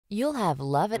You'll have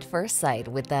love at first sight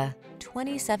with the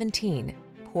 2017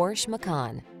 Porsche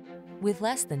Macan. With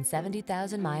less than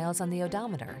 70,000 miles on the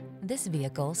odometer, this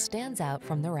vehicle stands out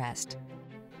from the rest.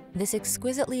 This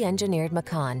exquisitely engineered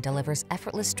Macan delivers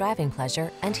effortless driving pleasure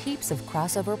and heaps of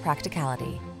crossover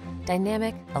practicality.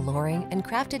 Dynamic, alluring, and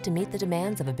crafted to meet the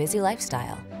demands of a busy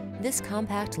lifestyle, this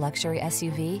compact luxury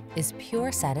SUV is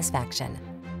pure satisfaction.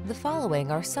 The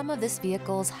following are some of this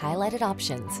vehicle's highlighted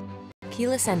options: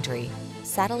 keyless entry,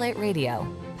 satellite radio,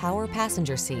 power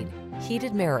passenger seat,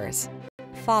 heated mirrors,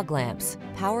 fog lamps,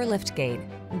 power liftgate,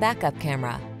 backup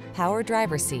camera, power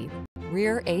driver's seat,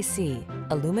 rear AC,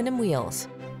 aluminum wheels.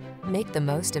 Make the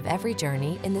most of every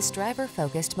journey in this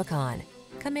driver-focused Macan.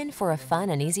 Come in for a fun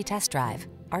and easy test drive.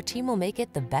 Our team will make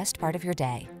it the best part of your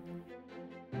day.